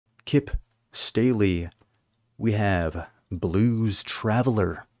Kip Staley, we have Blues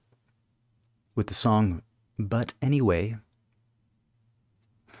Traveler with the song But Anyway.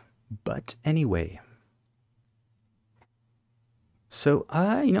 But Anyway. So,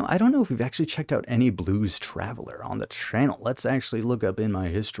 I don't know if we've actually checked out any Blues Traveler on the channel. Let's actually look up in my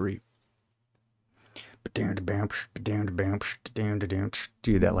history. Dude, that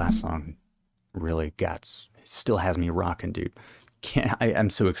last song really still has me rocking, dude.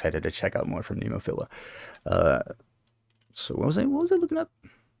 I'm so excited to check out more from Nemophila. So what was I looking up?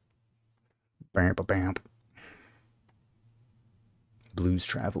 Blues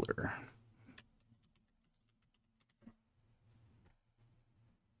Traveler.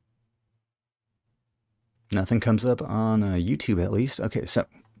 Nothing comes up on YouTube, at least. Okay, so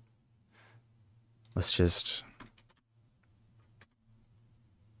let's just...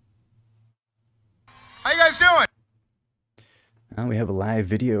 How you guys doing? We have a live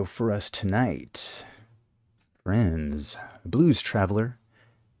video for us tonight. Friends, Blues Traveler,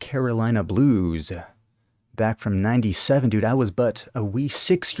 Carolina Blues. Back from 97, dude. I was but a wee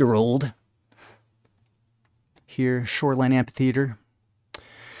 6-year-old. Here, Shoreline Amphitheater.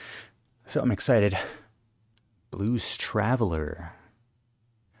 So I'm excited. Blues Traveler.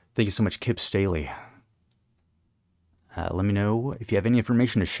 Thank you so much, Kip Staley. Let me know if you have any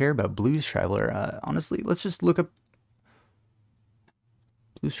information to share about Blues Traveler. Honestly, let's just look up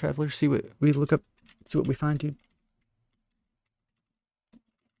Blues Traveler, see what we look up, see what we find, dude.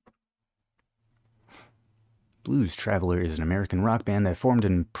 Blues Traveler is an American rock band that formed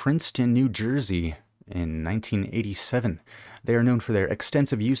in Princeton, New Jersey in 1987. They are known for their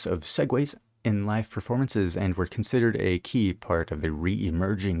extensive use of segues in live performances and were considered a key part of the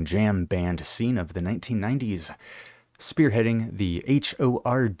re-emerging jam band scene of the 1990s, spearheading the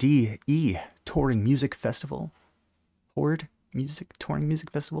HORDE Touring Music Festival. Horde Music Touring Music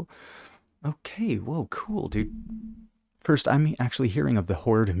Festival? Okay, whoa, cool, dude. First, I'm actually hearing of the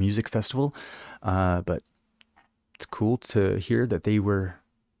Horde Music Festival, but it's cool to hear that they were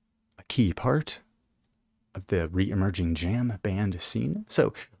a key part of the re-emerging jam band scene.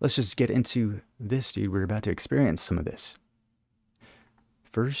 So let's just get into this, dude. We're about to experience some of this.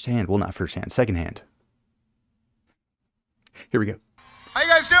 Firsthand. Well, not firsthand. Secondhand. Here we go. How you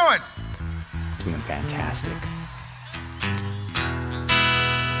guys doing? Doing fantastic.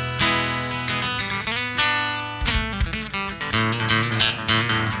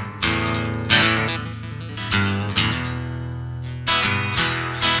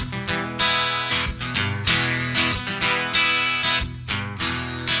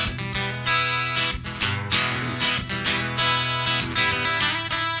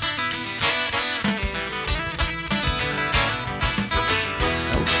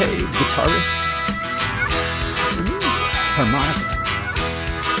 Okay, guitarist. Ooh, harmonica.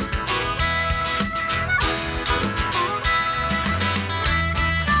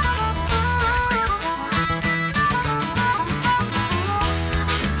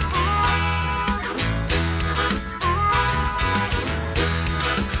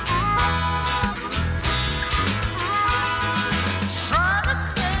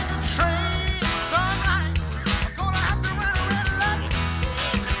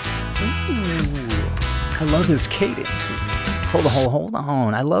 I love his cadence. Hold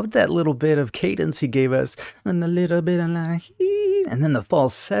on. I loved that little bit of cadence he gave us. And a little bit of like, and then the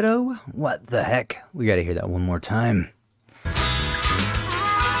falsetto. What the heck? We gotta hear that one more time.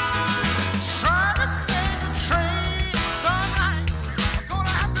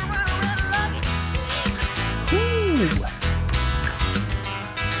 Ooh.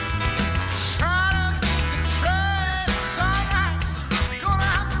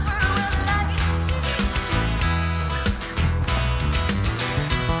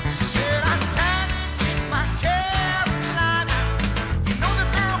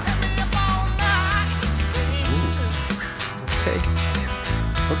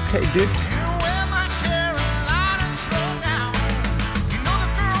 Okay, dude.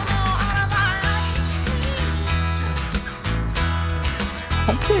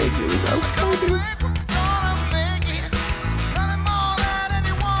 Okay, dude. Okay, dude.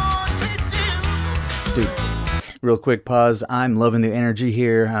 Dude, real quick pause. I'm loving the energy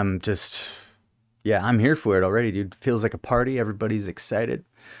here. I'm here for it already, dude. Feels like a party. Everybody's excited.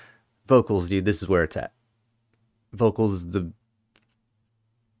 Vocals, dude. This is where it's at. Vocals is the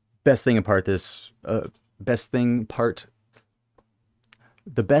best thing apart this, the best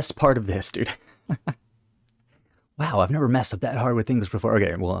part of this, dude. Wow, I've never messed up that hard with English before.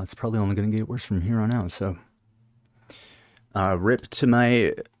 Okay, well, it's probably only going to get worse from here on out, so. Rip to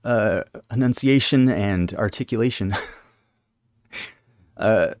my enunciation and articulation.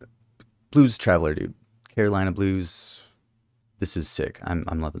 Blues Traveler, dude. Carolina Blues. This is sick.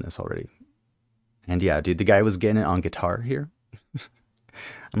 I'm loving this already. And yeah, dude, the guy was getting it on guitar here.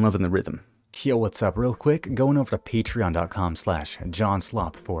 I'm loving the rhythm. Yo, what's up? Real quick, going over to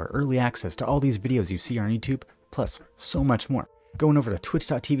patreon.com/JohnSlop for early access to all these videos you see on YouTube, plus so much more. Going over to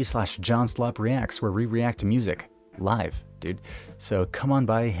twitch.tv/JohnSlopReacts, where we react to music live, dude. So come on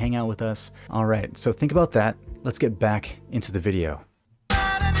by, hang out with us. All right, so think about that. Let's get back into the video.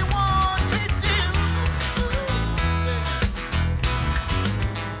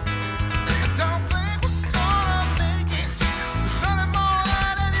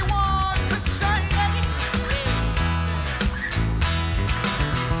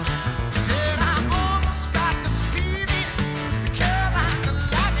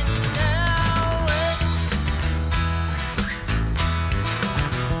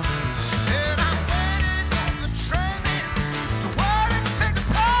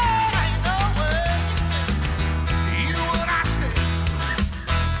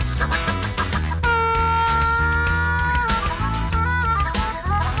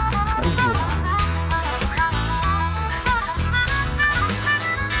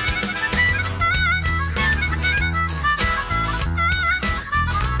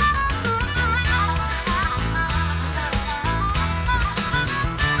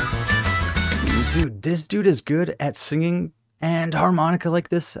 Dude, this dude is good at singing and harmonica like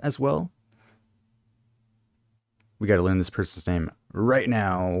this as well. We gotta learn this person's name right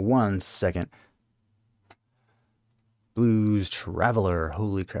now. 1 second. Blues Traveler.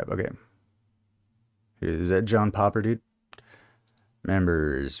 Holy crap. Okay. Is that John Popper, dude?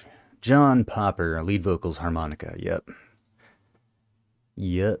 Members. John Popper. Lead vocals, harmonica. Yep.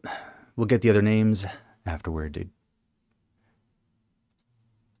 Yep. We'll get the other names afterward, dude.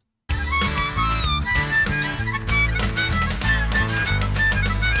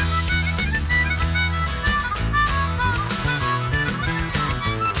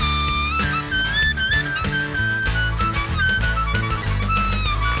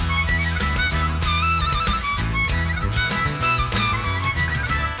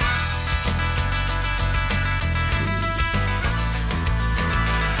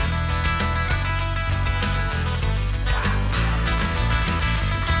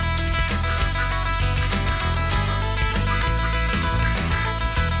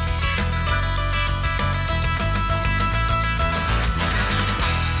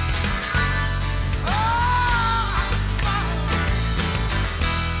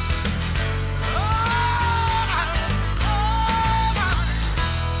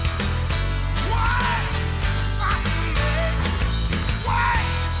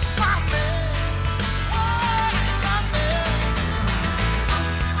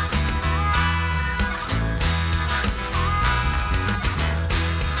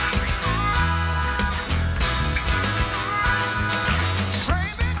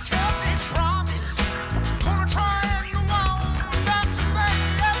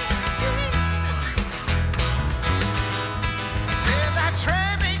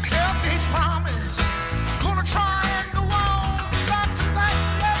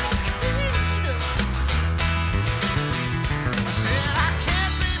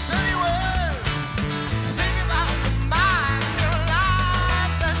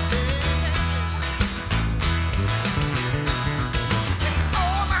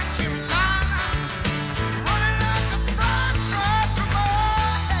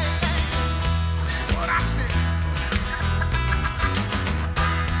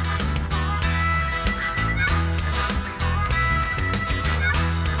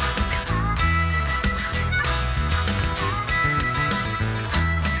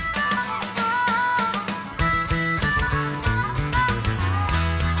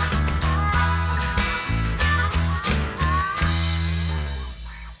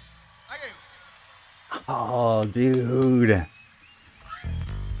 Oh, dude.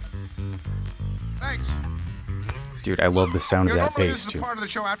 Thanks. Dude, I love the sound of that normally bass, this is too. the part of the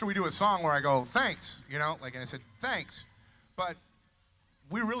show after we do a song where I go, thanks, you know, like, and I said, thanks. But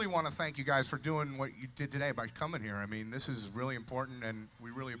we really want to thank you guys for doing what you did today by coming here. I mean, this is really important, and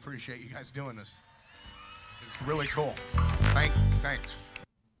we really appreciate you guys doing this. It's really cool. Thanks.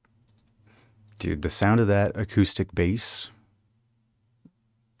 Dude, the sound of that acoustic bass,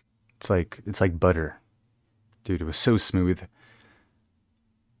 it's like butter. Dude, it was so smooth.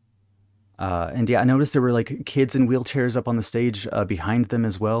 And yeah, I noticed there were like kids in wheelchairs up on the stage behind them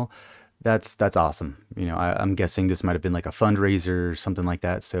as well. That's awesome. You know, I'm guessing this might have been like a fundraiser or something like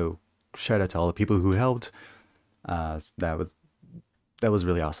that. So shout out to all the people who helped. That was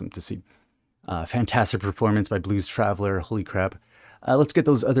really awesome to see. Fantastic performance by Blues Traveler. Holy crap. Let's get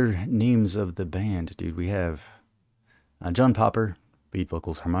those other names of the band, dude. We have John Popper, lead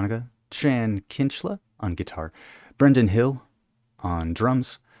vocals, harmonica. Chan Kinchla on guitar. Brendan Hill on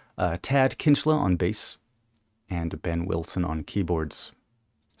drums. Tad Kinchla on bass. And Ben Wilson on keyboards.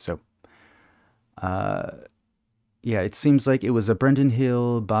 So, yeah, it seems like it was a Brendan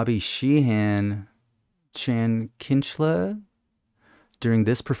Hill, Bobby Sheehan, Chan Kinchla during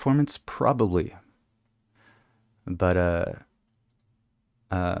this performance, probably. But,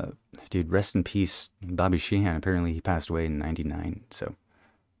 dude, rest in peace, Bobby Sheehan. Apparently he passed away in 99, so.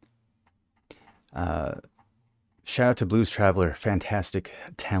 Shout out to Blues Traveler, fantastic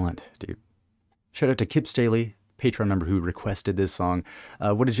talent, dude. Shout out to Kip Staley, Patreon member who requested this song.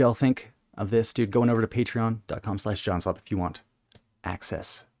 What did y'all think of this, dude? Going over to patreon.com/JohnSlop if you want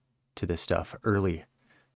access to this stuff early.